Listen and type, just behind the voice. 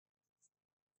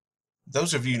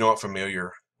those of you not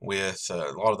familiar with a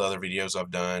lot of the other videos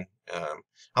I've done,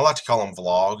 I like to call them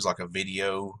vlogs, like a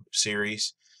video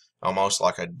series, almost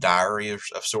like a diary of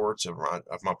sorts of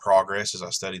my progress as I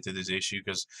study through this issue.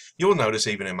 Because you'll notice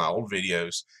even in my old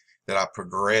videos that I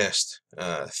progressed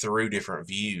through different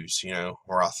views.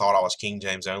 Where I thought I was King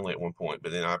James only at one point,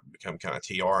 but then I become kind of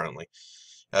TR only,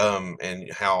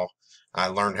 and how I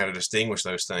learned how to distinguish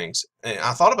those things. And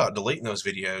I thought about deleting those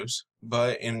videos,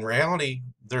 but in reality,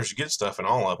 there's good stuff in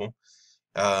all of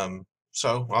them.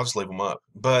 So I'll just leave them up.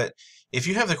 But if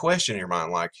you have the question in your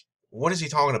mind, like, what is he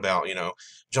talking about?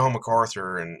 John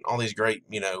MacArthur and all these great,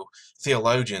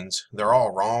 theologians, they're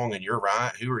all wrong and you're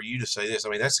right. Who are you to say this? I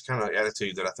mean, that's the kind of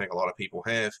attitude that I think a lot of people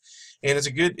have. And it's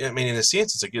in a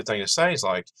sense, it's a good thing to say. It's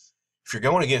like, if you're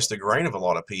going against the grain of a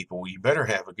lot of people, you better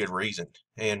have a good reason.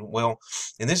 And well,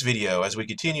 in this video, as we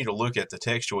continue to look at the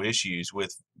textual issues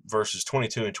with verses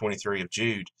 22 and 23 of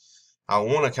Jude, I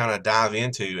want to kind of dive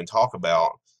into and talk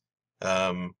about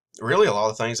really a lot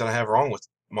of things that I have wrong with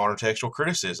modern textual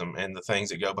criticism and the things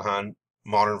that go behind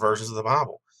modern versions of the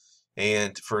Bible.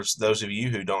 And for those of you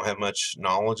who don't have much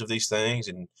knowledge of these things,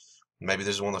 and maybe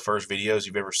this is one of the first videos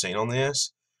you've ever seen on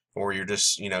this, or you're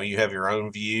just, you have your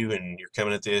own view and you're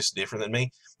coming at this different than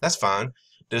me, that's fine.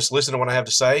 Just listen to what I have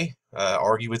to say.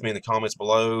 Argue with me in the comments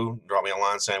below. Drop me a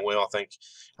line saying, well, I think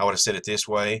I would have said it this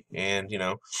way. And,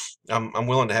 I'm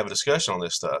willing to have a discussion on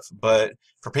this stuff. But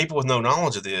for people with no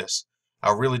knowledge of this,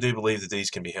 I really do believe that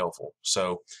these can be helpful.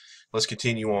 So let's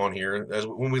continue on here.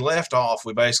 When we left off,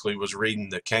 we basically was reading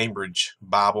the Cambridge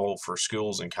Bible for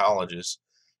Schools and Colleges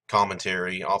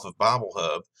commentary off of Bible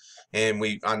Hub. And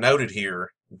I noted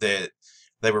here that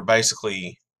they were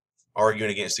basically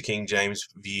arguing against the King James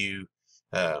view.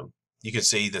 You can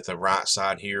see that the right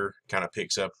side here kind of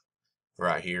picks up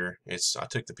right here. I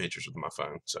took the pictures with my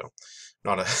phone, so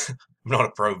not a I'm not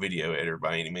a pro video editor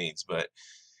by any means, but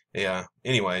yeah.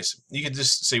 Anyways, you can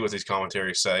just see what these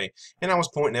commentaries say, and I was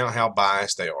pointing out how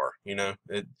biased they are.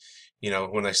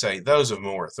 When they say those of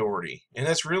more authority, and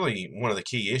that's really one of the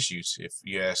key issues, if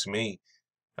you ask me,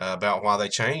 about why they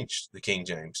changed the King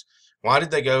James. Why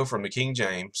did they go from the King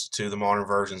James to the modern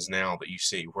versions now that you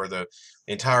see, where the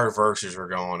entire verses are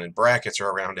gone and brackets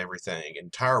are around everything, and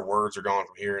entire words are gone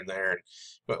from here and there?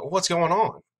 But what's going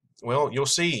on? Well, you'll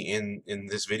see in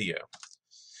this video.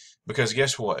 Because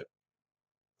guess what?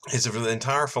 It's the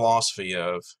entire philosophy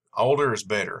of older is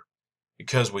better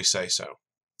because we say so.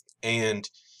 And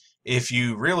if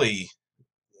you really,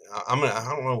 I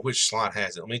don't know which slide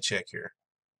has it. Let me check here.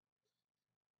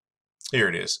 Here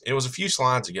it is. It was a few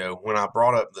slides ago when I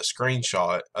brought up the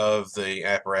screenshot of the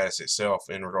apparatus itself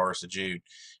in regards to Jude.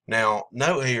 Now,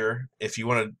 note here, if you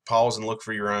want to pause and look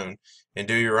for your own and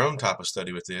do your own type of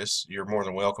study with this, you're more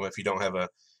than welcome. If you don't have a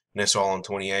Nessal on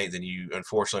 28, then you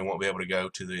unfortunately won't be able to go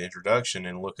to the introduction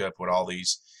and look up what all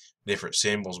these different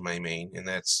symbols may mean. And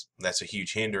that's a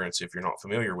huge hindrance if you're not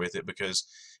familiar with it, because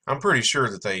I'm pretty sure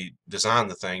that they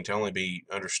designed the thing to only be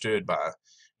understood by,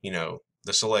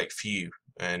 the select few,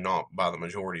 and not by the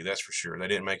majority. That's for sure. They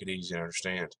didn't make it easy to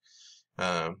understand.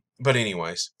 But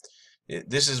anyways,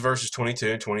 this is verses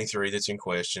 22 and 23 that's in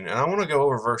question, and I want to go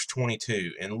over verse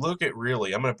 22 and look at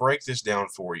really, I'm going to break this down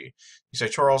for you. You say,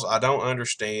 Charles, I don't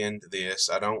understand this.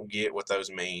 I don't get what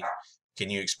those mean. Can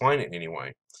you explain it in any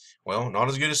way? Well, not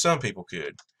as good as some people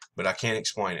could, but I can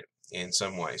explain it in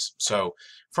some ways. So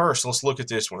first, let's look at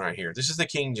this one right here. This is the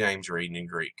King James reading in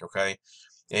Greek, okay?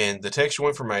 And the textual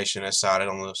information as cited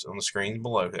on the screen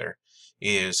below there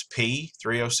is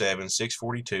P307,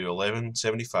 642,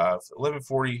 1175,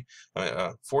 1140,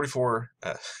 44,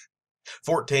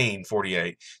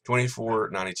 1448,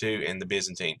 2492, and the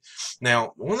Byzantine.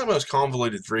 Now, one of the most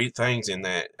convoluted things in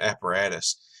that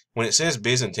apparatus, when it says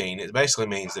Byzantine, it basically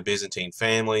means the Byzantine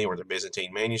family or the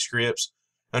Byzantine manuscripts.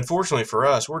 Unfortunately for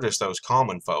us, we're just those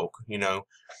common folk,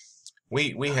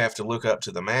 We have to look up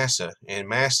to the Massa, and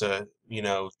Massa,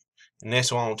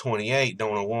 Nessal on 28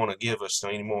 don't want to give us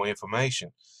any more information.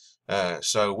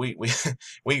 So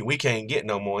we can't get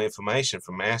no more information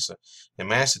from Massa, and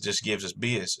Massa just gives us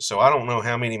biz. So I don't know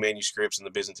how many manuscripts in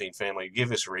the Byzantine family give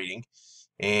this reading,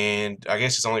 and I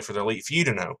guess it's only for the elite few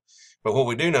to know. But what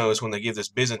we do know is when they give this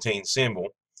Byzantine symbol,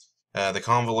 the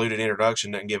convoluted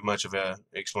introduction doesn't give much of an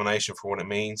explanation for what it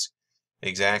means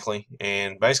exactly,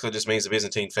 and basically it just means the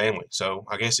Byzantine family. So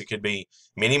I guess it could be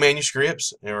many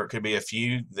manuscripts, or it could be a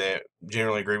few that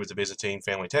generally agree with the Byzantine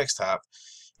family text type,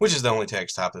 which is the only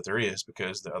text type that there is,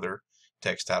 because the other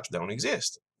text types don't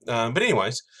exist. But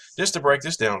anyways, just to break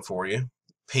this down for you,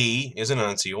 P is an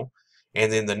uncial,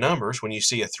 and then the numbers, when you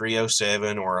see a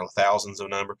 307 or a thousands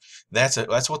of number,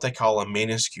 that's what they call a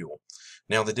minuscule.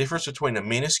 Now, the difference between a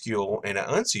minuscule and an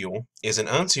uncial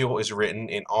is written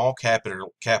in all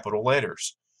capital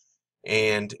letters,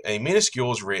 and a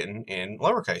minuscule is written in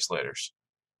lowercase letters.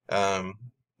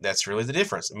 That's really the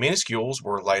difference. Minuscules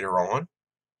were later on.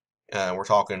 We're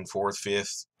talking 4th,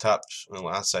 5th, well,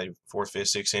 I'd say 4th,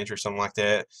 5th, 6th century, something like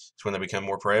that. It's when they become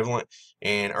more prevalent.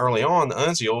 And early on, the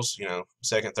uncials,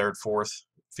 2nd, 3rd, 4th,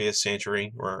 5th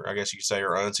century, or I guess you could say,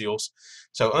 are uncials.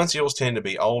 So uncials tend to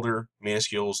be older,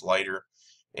 minuscules later.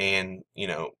 And,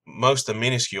 most of the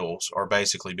minuscules are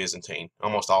basically Byzantine.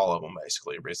 Almost all of them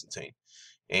basically are Byzantine.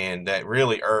 And that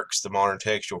really irks the modern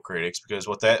textual critics, because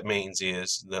what that means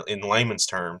is, in layman's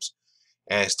terms,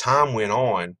 as time went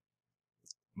on,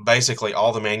 basically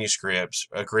all the manuscripts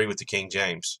agree with the King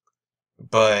James.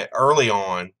 But early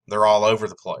on, they're all over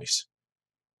the place.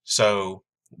 So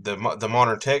the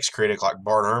modern text critic like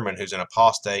Bart Ehrman, who's an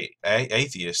apostate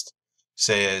atheist,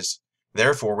 says,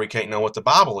 therefore, we can't know what the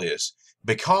Bible is,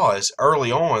 because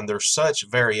early on there's such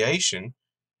variation,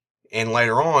 and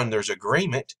later on there's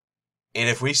agreement. And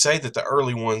if we say that the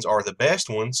early ones are the best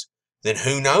ones, then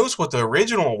who knows what the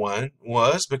original one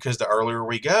was, because the earlier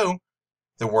we go,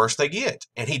 the worse they get.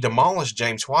 And he demolished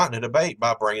James White in a debate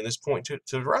by bringing this point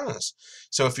to rise.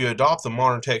 So if you adopt the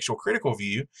modern textual critical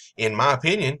view, in my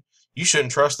opinion, you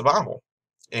shouldn't trust the Bible.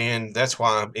 And that's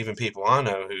why even people I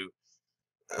know who,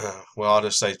 I'll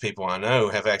just say people I know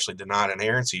have actually denied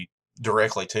inerrancy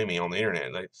directly to me on the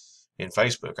internet. In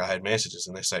Facebook, I had messages,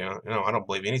 and they say, I don't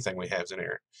believe anything we have is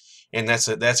inerrant. And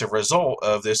that's a result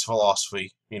of this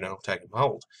philosophy, taking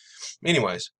hold.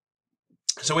 Anyways,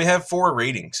 so we have 4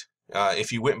 readings.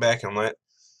 If you went back on that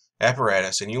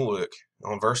apparatus and you look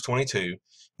on verse 22,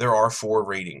 there are 4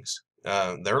 readings.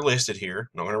 They're listed here.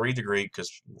 I'm not going to read the Greek because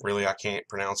really I can't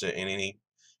pronounce it in any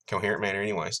coherent manner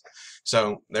anyways.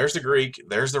 So there's the Greek,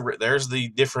 there's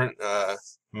the different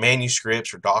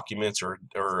manuscripts or documents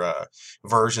or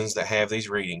versions that have these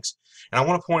readings. And I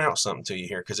want to point out something to you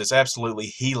here, because it's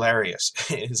absolutely hilarious.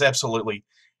 It's absolutely,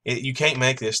 you can't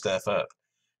make this stuff up.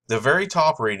 The very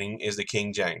top reading is the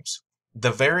King James.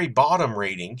 The very bottom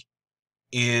reading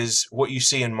is what you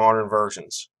see in modern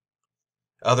versions,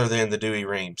 other than the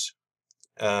Douay-Rheims,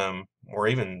 or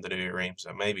even the Douay-Rheims.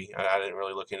 Maybe I didn't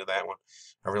really look into that one.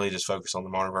 I really just focused on the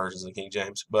modern versions of the King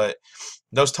James. But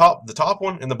the top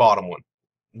one and the bottom one,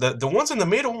 the ones in the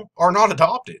middle are not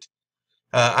adopted.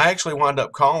 I actually wind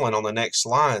up calling on the next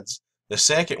slides the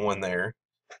second one there.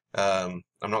 I'm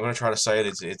not going to try to say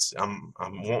it. I'm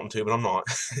wanting to, but I'm not.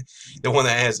 The one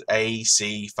that has A,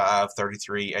 C, 5,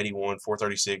 33, 81,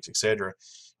 436, etc.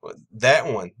 That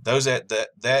one,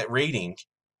 that reading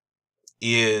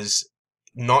is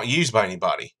not used by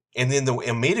anybody. And then the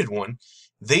omitted one,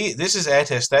 this is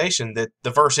attestation that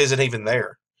the verse isn't even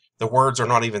there. The words are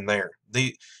not even there.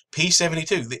 The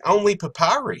P72, the only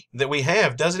papyri that we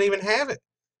have, doesn't even have it.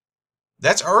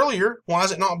 That's earlier. Why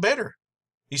is it not better?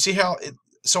 You see how?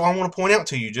 So I want to point out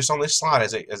to you, just on this slide,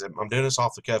 as I'm doing this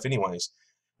off the cuff anyways,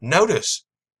 notice,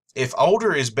 if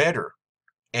older is better,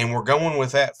 and we're going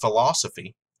with that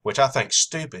philosophy, which I think's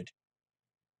stupid,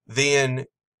 then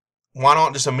why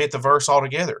not just omit the verse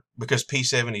altogether? Because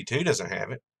P72 doesn't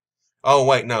have it. Oh,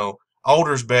 wait, no.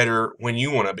 Older's better when you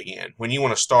want to begin. When you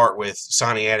want to start with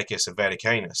Sinaiticus and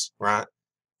Vaticanus, right?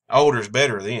 Older's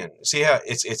better then. See how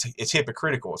it's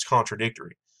hypocritical. It's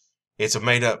contradictory. It's a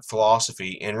made-up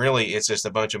philosophy, and really it's just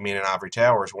a bunch of men in ivory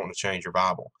towers wanting to change your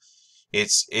Bible.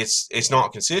 It's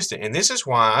not consistent. And this is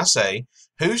why I say,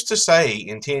 who's to say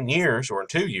in 10 years or in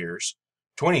 2 years,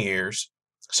 20 years,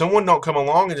 someone don't come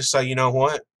along and just say, you know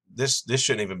what, this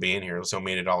shouldn't even be in here. Let's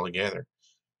omit it altogether.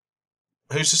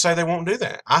 Who's to say they won't do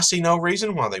that? I see no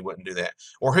reason why they wouldn't do that.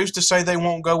 Or who's to say they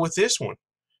won't go with this one?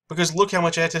 Because look how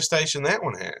much attestation that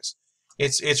one has.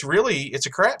 It's a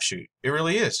crapshoot. It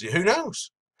really is. Who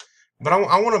knows? But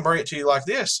I want to bring it to you like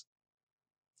this.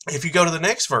 If you go to the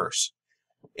next verse,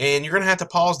 and you're going to have to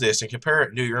pause this and compare it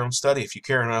and do your own study if you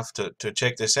care enough to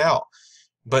check this out.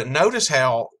 But notice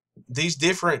how these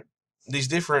different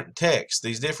texts,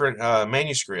 these different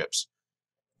manuscripts,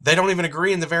 they don't even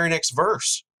agree in the very next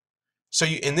verse. So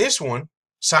in this one,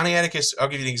 Sinaiticus, I'll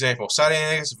give you the example.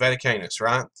 Sinaiticus Vaticanus,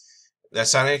 right?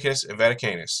 That's Sinaiticus and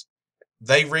Vaticanus.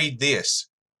 They read this,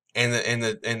 and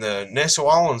the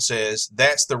Nestle-Aland says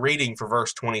that's the reading for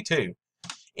verse 22.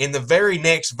 In the very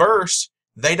next verse,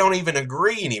 they don't even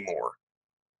agree anymore.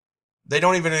 They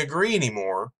don't even agree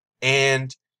anymore,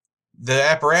 and the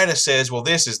apparatus says, well,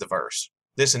 this is the verse.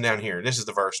 This and down here, this is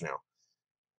the verse now.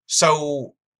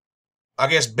 So I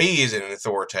guess B isn't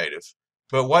authoritative.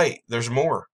 But wait, there's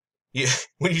more.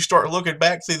 When you start looking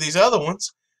back through these other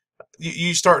ones,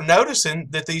 you start noticing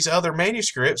that these other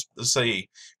manuscripts, let's see,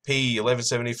 P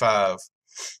 1175,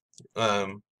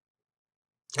 Uh-oh.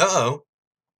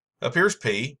 Up here's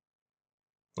P,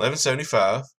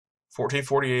 1175,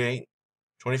 1448,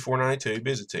 2492,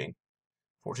 Byzantine.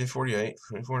 1448,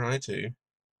 2492,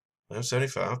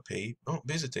 1175, P. Oh,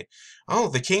 Byzantine. Oh,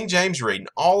 the King James reading.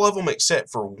 All of them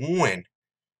except for one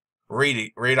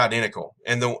read identical.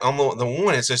 And on the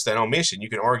one, it's just an omission. You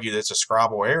can argue that's a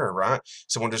scribal error, right?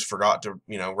 Someone just forgot to,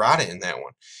 write it in that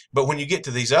one. But when you get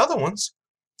to these other ones,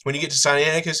 when you get to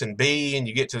Sinaiticus and B, and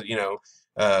you get to,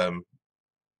 um,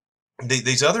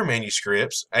 these other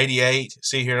manuscripts, 88,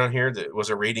 see here on here, that was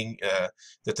a reading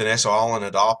that the Nestle-Aland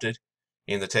adopted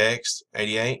in the text,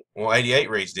 88. Well, 88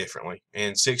 reads differently.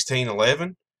 And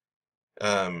 1611,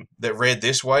 that read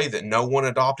this way, that no one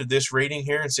adopted this reading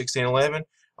here in 1611,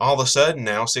 all of a sudden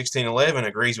now 1611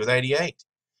 agrees with 88.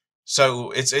 So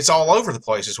it's all over the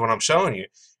place is what I'm showing you.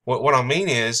 What I mean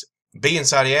is, B and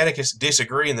Sinaiticus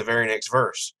disagree in the very next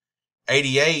verse.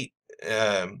 88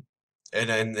 and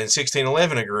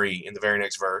 1611 agree in the very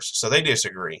next verse, so they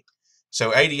disagree.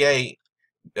 So 88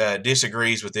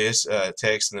 disagrees with this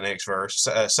text in the next verse.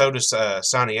 So does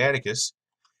Sinaiticus.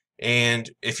 And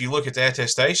if you look at the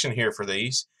attestation here for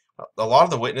these, a lot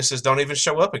of the witnesses don't even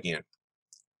show up again.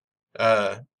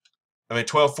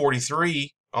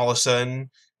 1243 all of a sudden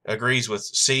agrees with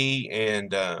C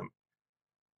and the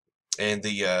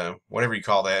whatever you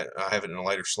call that. I have it in a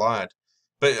later slide.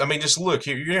 But I mean, just look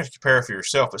here. You're gonna have to compare for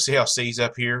yourself. But see how C's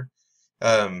up here,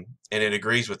 and it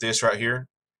agrees with this right here.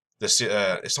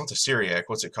 It's not the Syriac.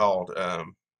 What's it called?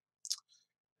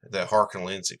 The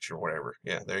Harkin-Lensic or whatever.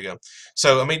 Yeah, there you go.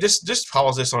 So I mean, just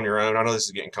pause this on your own. I know this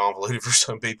is getting convoluted for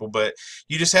some people, but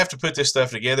you just have to put this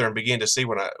stuff together and begin to see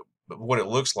what it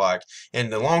looks like.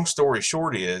 And the long story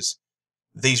short is,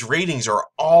 these readings are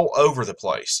all over the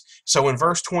place. So in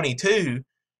verse 22,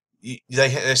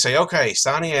 they say, okay,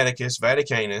 Sinaiticus,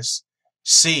 Vaticanus,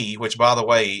 C, which by the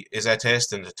way is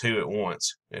attesting to two at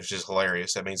once. It's just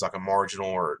hilarious. That means like a marginal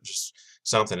or just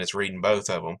something that's reading both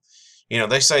of them.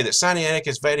 They say that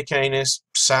Sinaiticus, Vaticanus,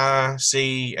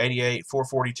 C, 88,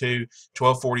 442,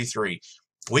 1243.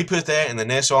 We put that in the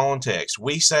Nestle-Aland text.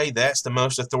 We say that's the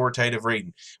most authoritative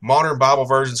reading. Modern Bible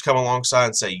versions come alongside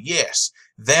and say, yes,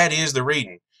 that is the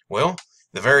reading. Well,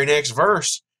 the very next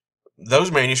verse,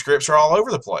 those manuscripts are all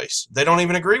over the place. They don't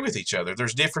even agree with each other.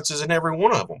 There's differences in every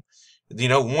one of them.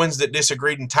 Ones that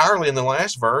disagreed entirely in the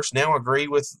last verse now agree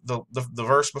with the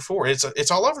verse before.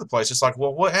 It's all over the place. It's like,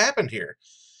 well, what happened here?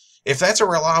 If that's a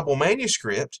reliable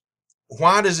manuscript,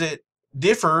 why does it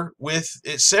differ with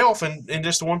itself in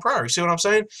just the one prior? You see what I'm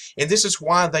saying? And this is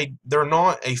why they're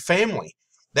not a family.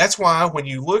 That's why when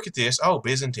you look at this, oh,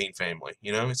 Byzantine family,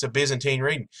 it's a Byzantine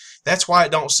reading. That's why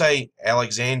it don't say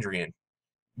Alexandrian,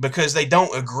 because they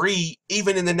don't agree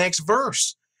even in the next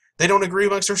verse. They don't agree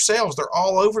amongst themselves. They're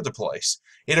all over the place.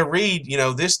 It'll read,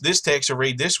 this text will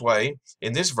read this way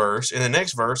in this verse. In the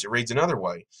next verse, it reads another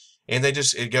way. And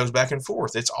it goes back and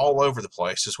forth. It's all over the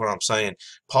place, is what I'm saying.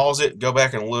 Pause it, go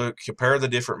back and look, compare the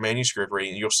different manuscript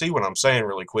readings. You'll see what I'm saying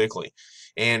really quickly.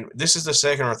 And this is the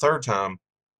second or third time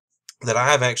that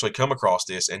I have actually come across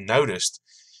this and noticed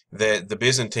that the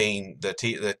Byzantine, the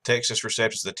Textus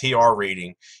Receptus, the TR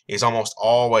reading is almost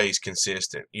always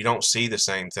consistent. You don't see the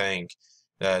same thing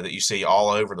that you see all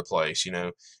over the place.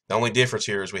 The only difference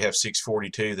here is we have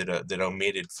 642 that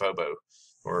omitted phobo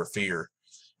or fear.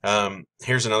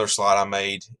 Here's another slide I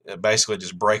made, basically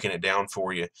just breaking it down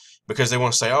for you, because they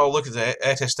want to say, oh, look at the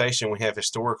attestation we have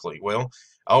historically. Well,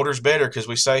 older's better because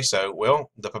we say so. Well,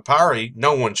 the papyri,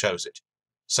 no one chose it.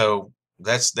 So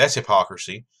that's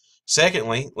hypocrisy.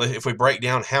 Secondly, if we break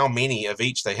down how many of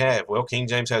each they have, well, King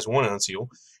James has one uncial,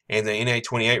 and the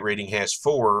NA28 reading has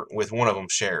 4, with one of them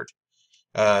shared.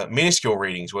 Minuscule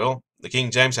readings, well, the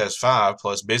King James has 5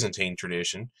 plus Byzantine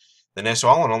tradition. The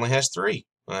Nestle-Aland only has 3.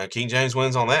 King James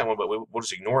wins on that one, but we'll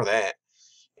just ignore that.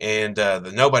 And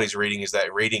the nobody's reading is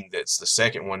that reading that's the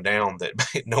second one down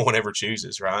that no one ever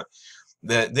chooses, right?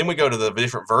 Then we go to the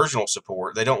different versional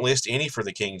support. They don't list any for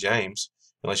the King James,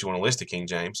 unless you want to list the King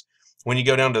James. When you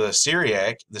go down to the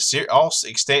Syriac, all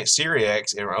extant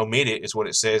Syriacs are omitted, is what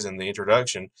it says in the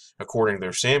introduction, according to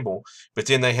their symbol. But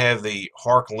then they have the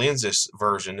Harkin-Lensic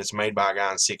version that's made by a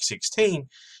guy in 616,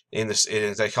 and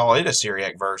they call it a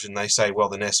Syriac version. They say, well,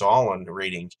 the Nestle-Aland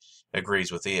reading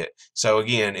agrees with it. So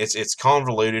again, it's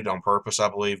convoluted on purpose, I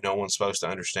believe. No one's supposed to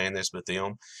understand this but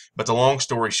them. But the long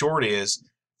story short is,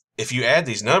 if you add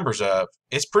these numbers up,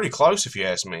 it's pretty close if you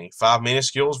ask me. 5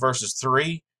 minuscules versus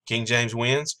 3, King James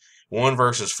wins. 1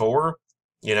 versus 4,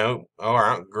 all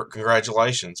right,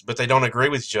 congratulations. But they don't agree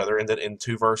with each other in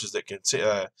 2 verses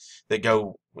that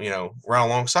go, right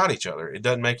alongside each other. It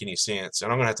doesn't make any sense,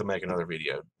 and I'm going to have to make another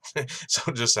video.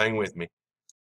 So just hang with me.